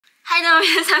はいどうも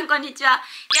皆さんこんにちは、や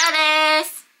で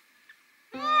す。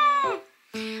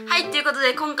はい、ということ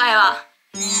で今回は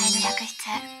恋愛の100質。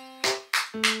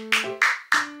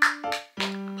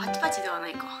パチパチではな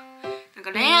いか。なん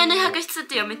か恋愛の100質っ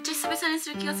ていうのはめっちゃ久々にす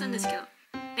る気がするんですけど、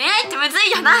恋愛ってむず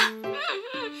いよな。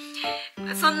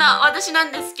そんな私な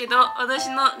んですけど、私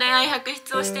の恋愛100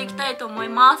質をしていきたいと思い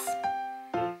ます。い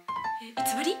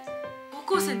つぶり？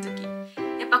高校生の時。や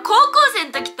っぱ高校生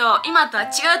の時と今とは違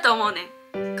うと思うねん。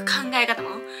考え方も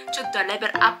ちょっとレベ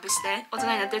ルアップして大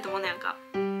人になってると思うねんか。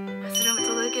それも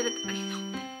届けるっていいのっ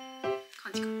て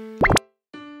感じか。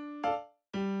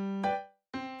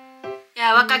い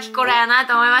や、若き頃やな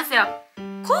と思いますよ。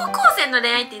高校生の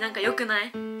恋愛ってなんか良くな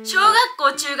い？小学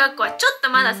校中学校はちょっと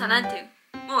まださ、なんていう、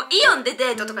もうイオンで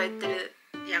デートとか言ってる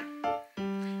やん。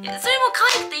いや、それも可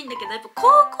愛くていいんだけど、やっぱ高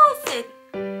校生で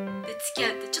付き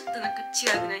合うってちょっとなんか違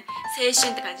うくない？青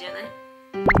春って感じじゃない？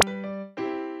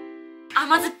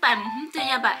甘酸っぱい、もう本当に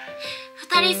やばい。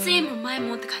二人スイも前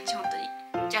もって感じ、本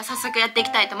当に。じゃあ早速やってい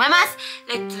きたいと思います。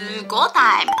レッツゴー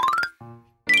タイム。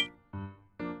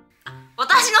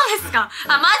私のですか？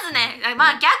まずね、逆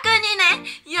にね、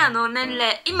今の年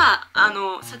齢、今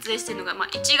撮影してるのが、1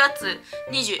月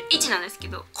21なんですけ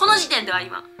ど、この時点では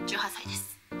今18歳で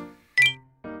す。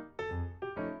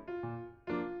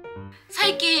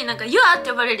最近なんかユアって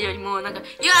呼ばれるよりもなんかユ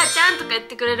アちゃんとか言っ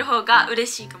てくれる方が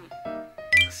嬉しいかも。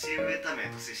年上ため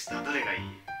年下どれがいい？選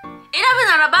ぶ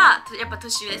ならばやっぱ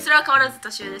年上。それは変わらず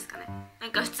年上ですかね。な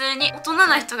んか普通に大人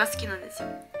な人が好きなんですよ。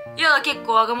ユアが結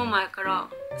構わがままやから、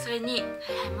それに「はいは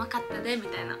い、うまかったね」み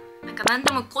たいな、なんか何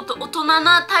でも大人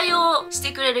な対応し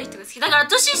てくれる人が好きだから、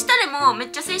年下でもめっ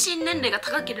ちゃ精神年齢が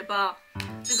高ければ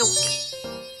それで OK。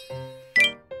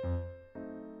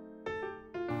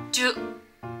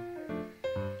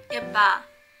 10。やっぱ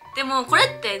でもこれ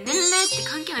って年齢って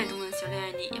関係ないと思うんですよ、恋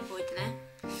愛にやっぱおいてね。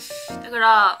だか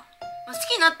ら、好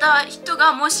きになった人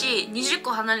がもし20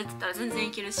個離れてたら全然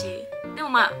いけるし、でも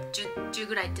10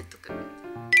ぐらいって言っとく。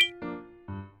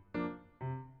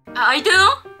相手の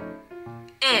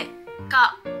A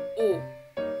か O。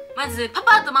 まずパ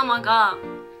パとママが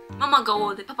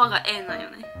O でパパが A なんよ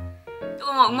ね。だ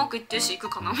からうまくいってるし行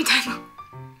くかなみたいな。か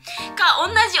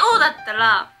同じ O だった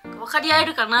ら分かり合え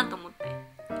るかなと思って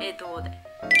A と O で。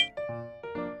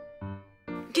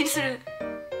気にする？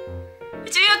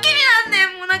気になんね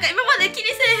ん。もうなんか今まで気に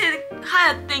せえへん派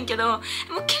やってんけど、もう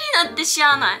気になってし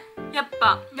ゃあない。やっ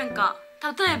ぱなんか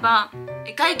例えば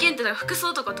外見って服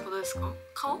装とかってことですか？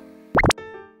顔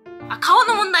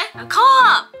の問題？顔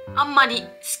はあんまり好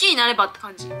きになればって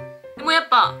感じ。でもやっ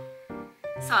ぱ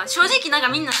さ、正直なんか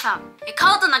みんなさ、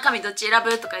顔と中身どっち選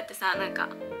ぶとか言ってさ、なんか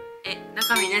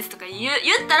中身ですとか言っ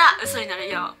たら嘘になる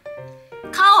よ。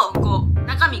顔5、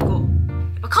中身5。や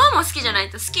っぱ顔も好きじゃない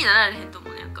と好きになられへんと思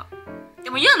うねんか。で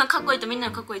もユアのかっこいいとみんな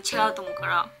のかっこいい違うと思うか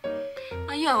ら、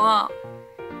ユアは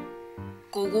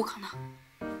55かな。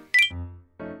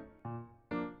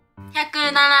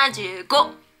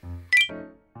175。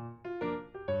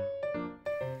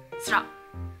スラ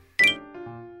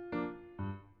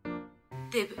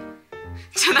デブ。なんか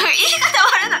言い方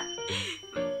悪ない。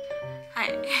はい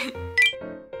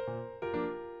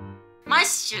マッ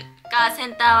シュかセ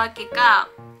ンター分けか、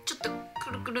ちょっと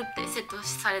くるくるってセット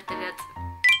されてるやつ。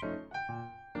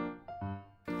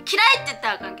嫌いって言った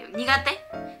らあかんけど苦手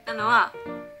なのは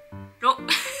ごめ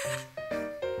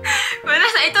んな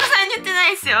さい、伊藤さんに言ってな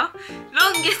いですよ。ロ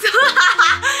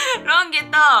ン毛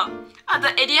とあと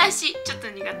襟足ちょっと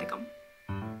苦手かも。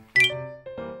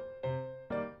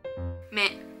目、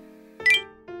こ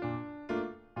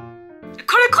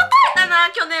れ答えたな。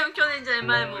去年じゃない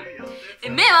前も。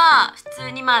目は普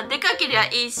通にでかけりゃ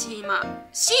いいし、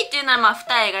C っていうなら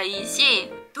二重がいい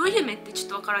し、どういう目ってちょっ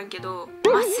と分からんけど、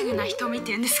まっすぐな瞳っ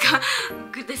ていうんですか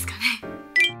グですかね。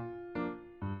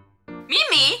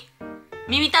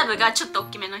耳たぶがちょっと大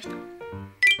きめな人。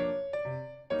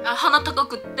鼻高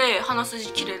くって鼻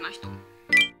筋綺麗な人。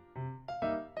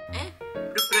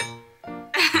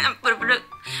プルプル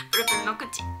の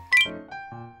口。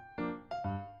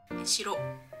白、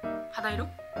肌色。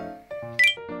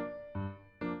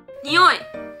匂い、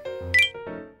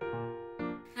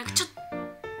なんかちょっ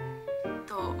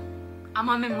と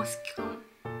甘めも好きかも。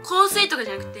香水とか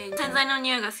じゃなくて洗剤の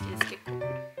匂いが好きです。結構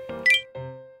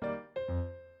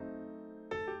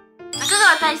中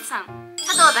川大志さん、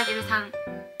佐藤健さん、デ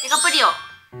カプリオ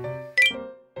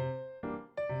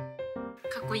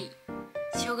かっこいい。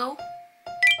塩顔。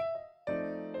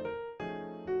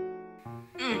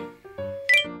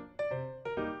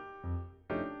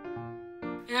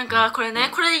なんかこれ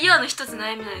ユアの一つ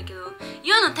悩みなんやけど、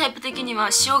ユアのタイプ的には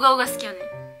塩顔が好きやね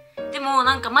ん。でも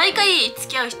なんか毎回付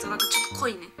き合う人なんかちょっと濃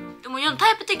いねん。でも世の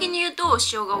タイプ的に言うと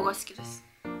塩顔が好きです。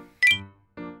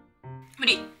無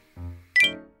理。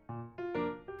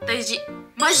大事、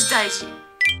マジ大事。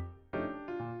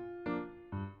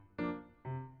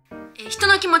人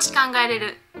の気持ち考えれ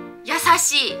る、優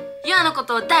しい、ユアのこ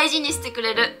とを大事にしてく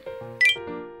れる。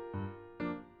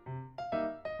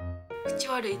口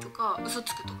悪いとか嘘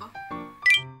つくとか。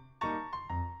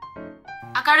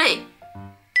明るい、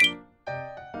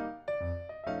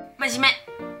真面目、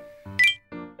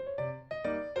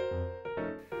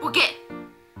ボケ。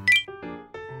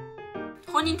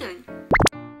本人って何？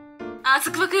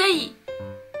束縛がいい。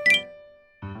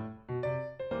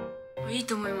いい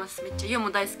と思います。めっちゃユア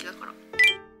も大好きだから。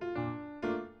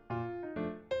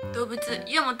動物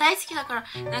ユアも大好きだから、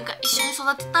なんか一緒に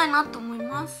育てたいなと思い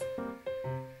ます。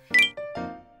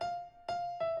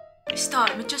した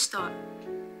い、めっちゃしたい。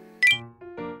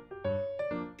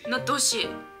なってほしい。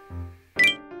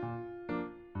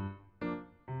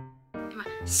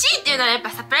強いて言うならやっぱ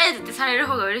サプライズってされる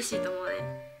方が嬉しいと思うね。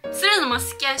するのも好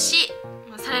きやし、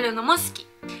されるのも好き。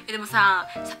でもさ、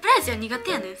サプライズは苦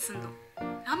手やねん、すんの。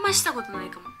あんましたことない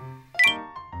かも。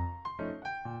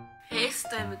S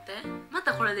と M ってま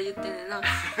たこれで言ってんねんな。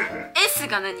S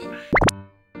が何？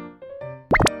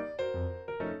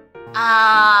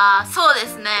そうで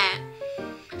すね。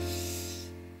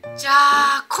じゃ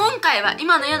あ今回は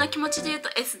今のような気持ちで言うと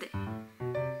S で。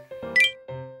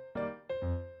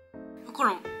分から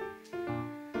ん。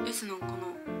 S なんかな。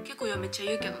結構めっちゃ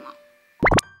言うけどな。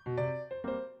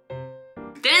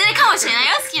デレデレかもしれない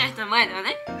よ、好きな人の前では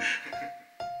ね。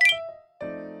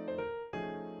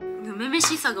めめ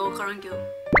しさが分からんけど。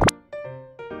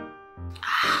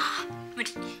無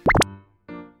理。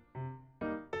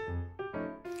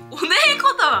おねえ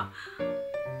ことは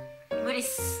無理っ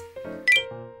す。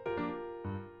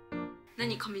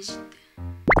何神字って。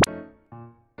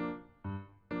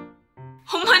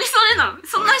ほんまにそれなん？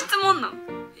そんな質問なん？分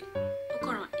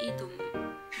からん。いいと思いま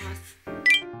す。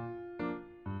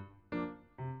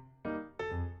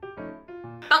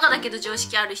バカだけど常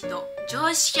識ある人。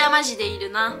常識はマジでいる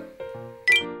な。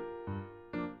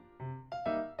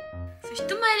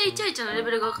人前でイチャイチャのレ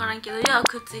ベルが分からんけど、やは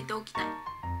くっついておきたい。も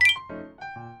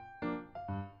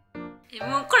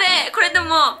うこれで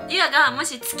もユアがも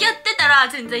し付き合ってたら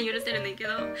全然許せるねんけ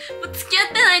ど、もう付き合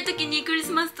ってない時にクリ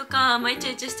スマスとか、イチ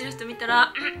ャイチャしてる人見た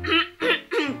らっ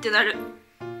てなる。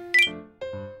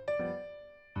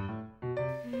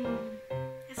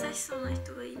優しそうな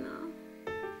人がいいな。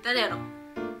誰やろ。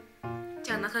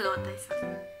じゃあ中川大さん。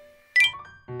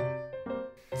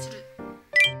する。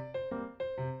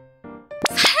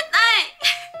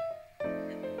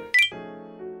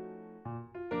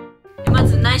ま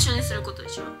ず内緒にすることで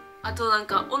しょ。あとなん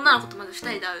か女の子とまず2人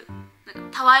で会う、な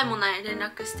んかたわいもない連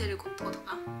絡してることと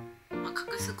か、隠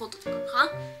すこととかか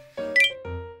な。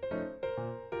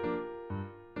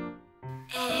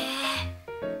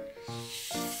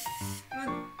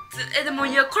でも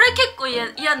いや、これ結構嫌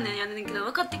ねんけど、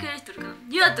分かってくれる人いるかな。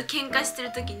ユアと喧嘩して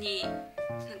る時に、なん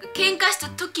か喧嘩した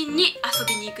時に遊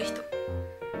びに行く人。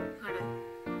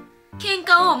喧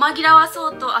嘩を紛らわそ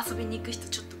うと遊びに行く人、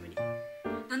ちょっと無理。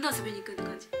なんで遊びに行くって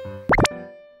感じ。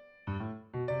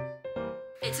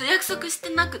それ約束し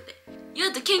てなくて、ユ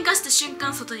アと喧嘩した瞬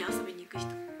間外に遊びに行く人。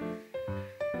嫌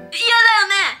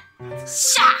だよね。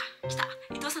しゃー来た。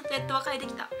伊藤さんとやっと別れで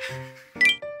きた。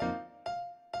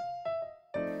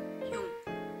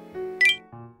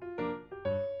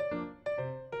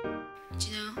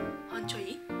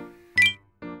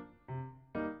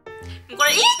こ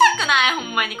れ言いたくない。ほ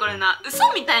んまにこれな、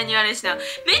嘘みたいに言われるしな。めっち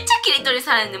ゃ切り取り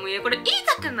されんでもいいよ。これ言い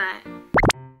たくない。100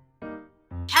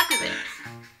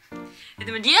で。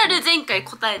でもリアル前回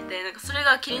答えて、なんかそれ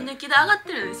が切り抜きで上がっ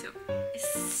てるんですよ。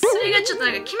それがちょっと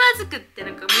なんか気まずくって、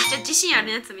なんかめっちゃ自信ある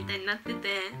やつみたいになって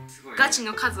て、ガチ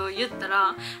の数を言った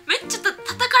らめっちゃ叩かれ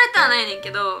てはないねん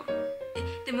けど、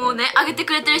でもね、上げて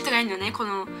くれてる人がいるのね。こ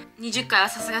の20回は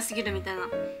さすがすぎるみたいな。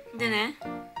でね、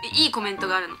いいコメント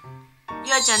があるの。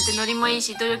ゆあちゃんってノリもいい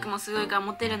し努力もすごいから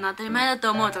モテるの当たり前だ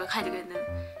と思うとか書いてくれてるの。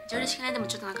嬉しくない？でも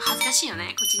ちょっとなんか恥ずかしいよ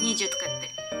ね、こっち20とかやっ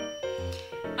て。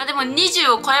でも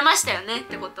20を超えましたよねっ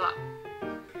てことは。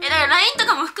だから LINE と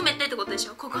かも含めてってことでし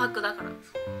ょ。告白だから。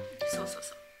そうそう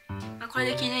そう。これ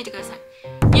で気に抜いてください。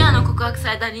ゆあの告白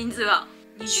された人数は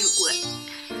25や。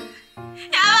やばい、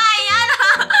や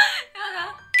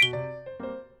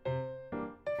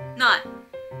だない。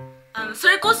そ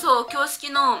れこそ今日式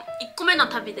の1個目の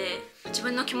旅で自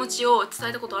分の気持ちを伝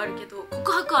えたことあるけど、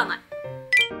告白はない。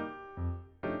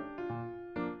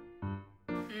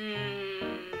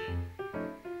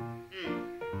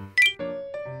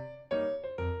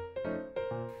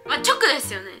直で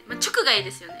すよね。直がいい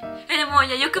ですよね。でもい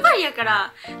や欲張りやか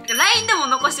ら LINE でも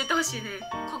残しててほしいね。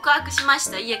告白しま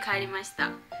した、家帰りまし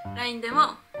た、 LINE で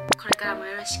もこれからも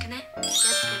よろしくね、付き合っ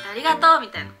てくれてありがとうみ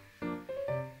たいな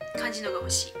感じのが欲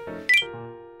しい。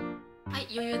はい、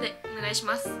余裕でお願いし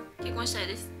ます。結婚したい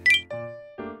です。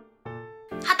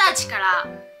20歳から、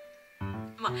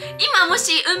まあ、今も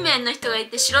し運命の人がい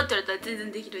てしろって言われたら全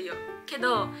然できるよけ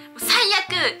ど、最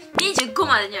悪25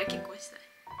までには結婚した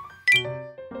い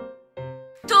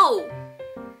と。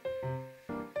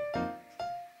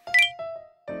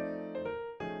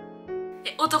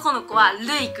男の子はル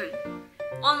イくん、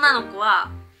女の子は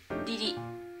リリ。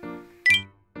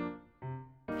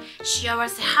幸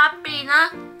せハッピーな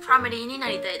ファミリーにな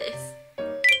りたいです。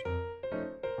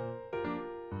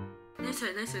何そ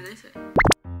れ何それ何それ、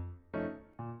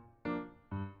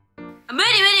無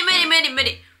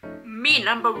理Me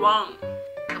No.1。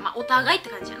まあお互いって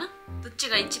感じやな。どっち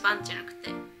が一番じゃなくて、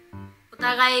お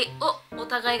互い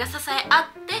が支え合っ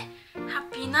てハ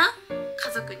ッピーな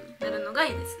家族になるのが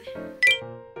いいですね。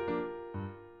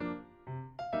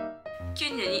急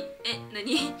に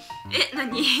何普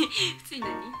通に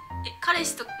彼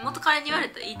氏と元彼に言われ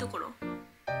たいいところ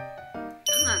な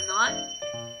んない？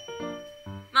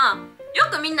まあよ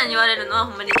くみんなに言われるのは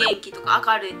ほんまに元気とか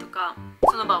明るいとか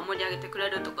その場を盛り上げてくれ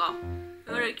るとか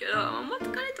言われるけど、元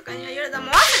彼とかには言われたら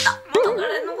もう忘れた。元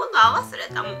彼のことは忘れ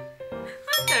た。もう何て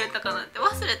言われたかなって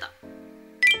忘れた。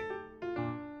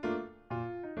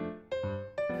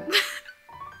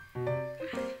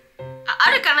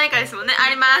あるかないかですもんね。あ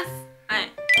ります。はい。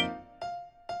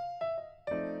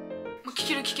もう聞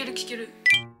ける。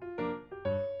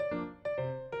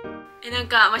なん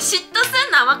か、まあ、嫉妬す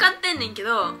んのは分かってんねんけ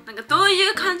ど、なんかどうい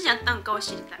う感じやったんかを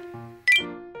知りたい。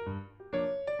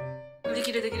で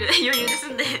きる余裕です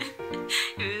んでそ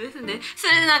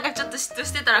れでなんかちょっと嫉妬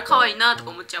してたら可愛いなとか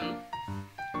思っちゃうもん。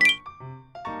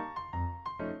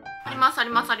あります。はい、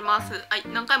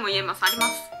何回も言えます。ありま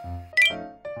す。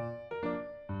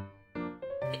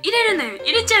入れるねん、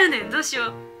入れちゃうねん。どうしよ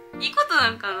う、いいこと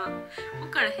なんかな、分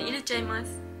からへん。入れちゃいま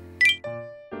す。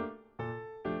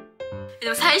で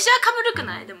も最初はかぶるく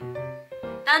ない？でも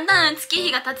だんだん月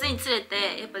日が経つにつれ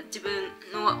てやっぱ自分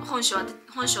の本性っ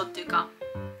ていうか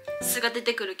素が出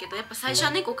てくるけど、やっぱ最初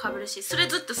は猫かぶるし、それ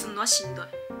ずっとすんのはしんどい。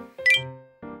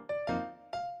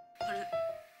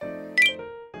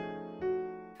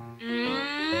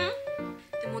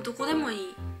でもどこでもい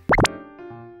い。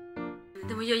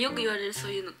でもいや、よく言われる、そ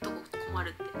ういうのとこ困る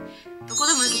って。どこ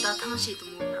でも行けたら楽しいと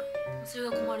思うから、それ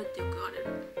が困るってよく言われる。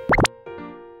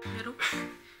やろ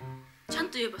ちゃん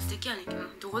と言えば素敵やねんけどな。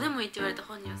どこでもいいって言われた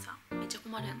本人はさ、めっちゃ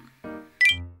困るやんな。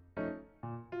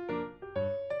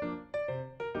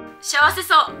幸せ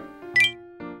そう。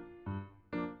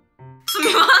す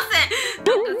みません、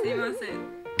なんかすみません。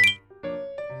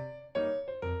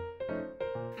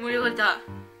盛り上がった。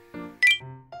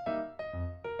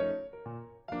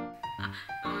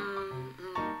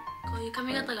こういう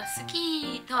髪型が好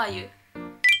きとは言う。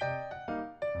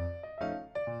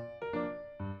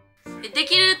で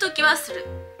きる時はする。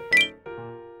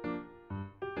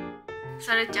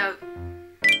されちゃう。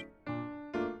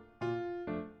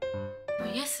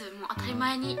イエス、もう当たり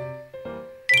前に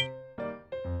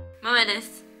豆で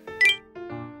す。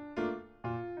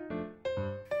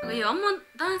いや、あんま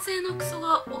男性のクソ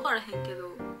が分からへんけど、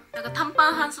なんか短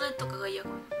パン半袖とかが嫌か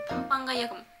も。短パンが嫌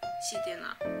かも、強いて言うな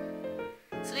ら。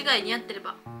それ以外似合ってれ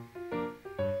ば。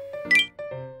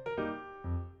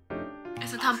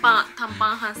短パ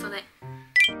ン半袖無理、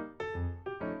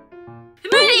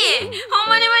ほん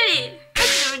まに無理、マジ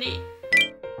で無理。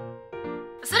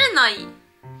それない。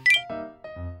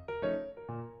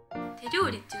手料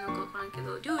理っていうのか分からんけ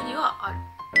ど、料理はあ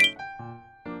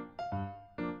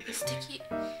る。素敵。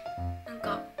なん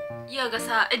かイヤが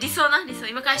さ、理想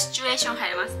今からシチュエーション入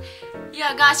ります。イ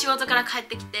ヤが仕事から帰っ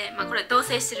てきて、まあこれ同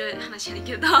棲してる話やねん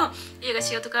けど、イヤが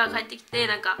仕事から帰ってきて、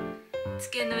なんか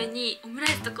机の上にオムライ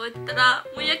スとか置いてたら、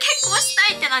もういや、結婚し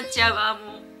たいってなっちゃうわ。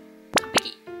もう完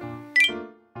璧。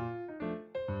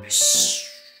よし、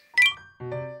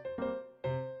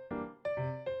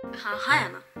半々や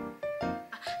な。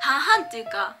半々っていう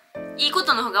か、いいこ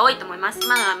との方が多いと思います。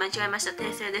今のは間違えました。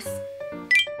訂正です。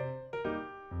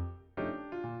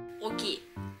大きい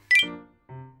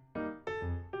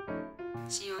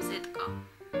信用性とか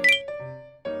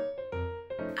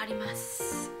ありま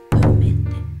す。運命って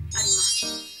あります。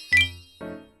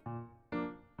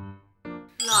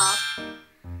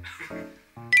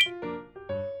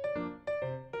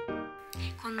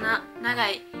こんな長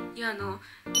い今の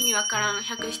意味わからん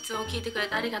100質を聞いてくれ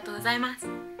てありがとうございます。あ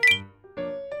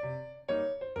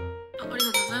り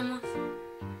がとうございます。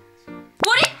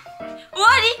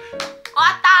終わ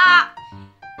った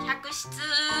ー。100質、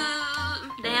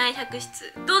恋愛100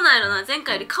質どうなんやろな。前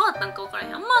回より変わったんか分から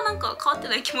へん。あんまなんか変わって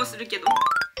ない気もするけど。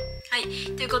はい、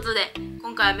ということで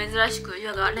今回は珍しく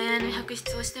ヨガ恋愛の100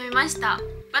質をしてみました。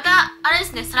またあれで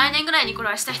すね、再来年ぐらいにこれ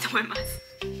はしたいと思います。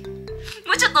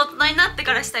もうちょっと大人になって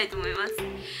からしたいと思います。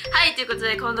はい、ということ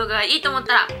でこの動画がいいと思っ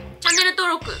たらチャンネル登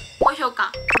録、高評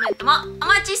価、コメントもお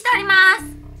待ちしております。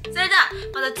それでは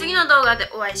また次の動画で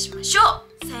お会いしましょ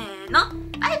う。せーの、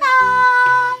バイバ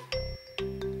ーイ。